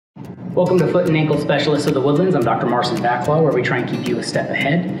Welcome to Foot and Ankle Specialists of the Woodlands. I'm Dr. Marcin Baclaw, where we try and keep you a step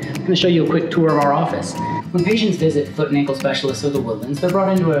ahead. I'm going to show you a quick tour of our office. When patients visit Foot and Ankle Specialists of the Woodlands, they're brought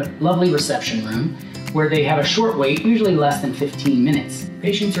into a lovely reception room where they have a short wait, usually less than 15 minutes.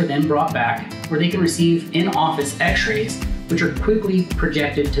 Patients are then brought back where they can receive in-office x-rays, which are quickly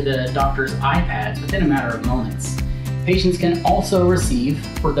projected to the doctor's iPads within a matter of moments. Patients can also receive,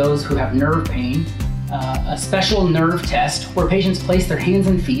 for those who have nerve pain, a special nerve test where patients place their hands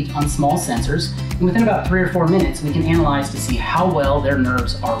and feet on small sensors, and within about 3 or 4 minutes we can analyze to see how well their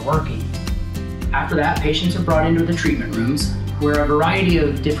nerves are working. After that, patients are brought into the treatment rooms where a variety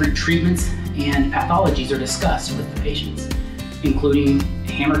of different treatments and pathologies are discussed with the patients, including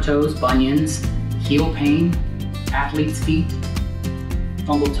hammer toes, bunions, heel pain, athlete's feet,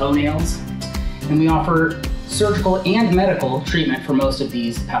 fungal toenails, and we offer surgical and medical treatment for most of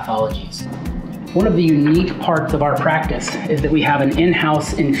these pathologies. One of the unique parts of our practice is that we have an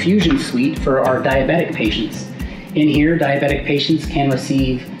in-house infusion suite for our diabetic patients. In here, diabetic patients can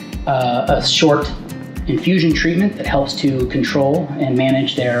receive a short infusion treatment that helps to control and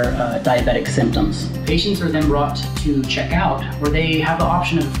manage their diabetic symptoms. Patients are then brought to check out where they have the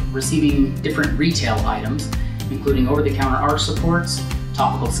option of receiving different retail items, including over-the-counter arch supports,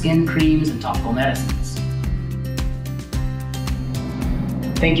 topical skin creams, and topical medicines.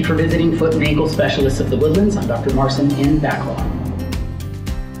 Thank you for visiting Foot and Ankle Specialists of the Woodlands. I'm Dr. Marcin Baclaw.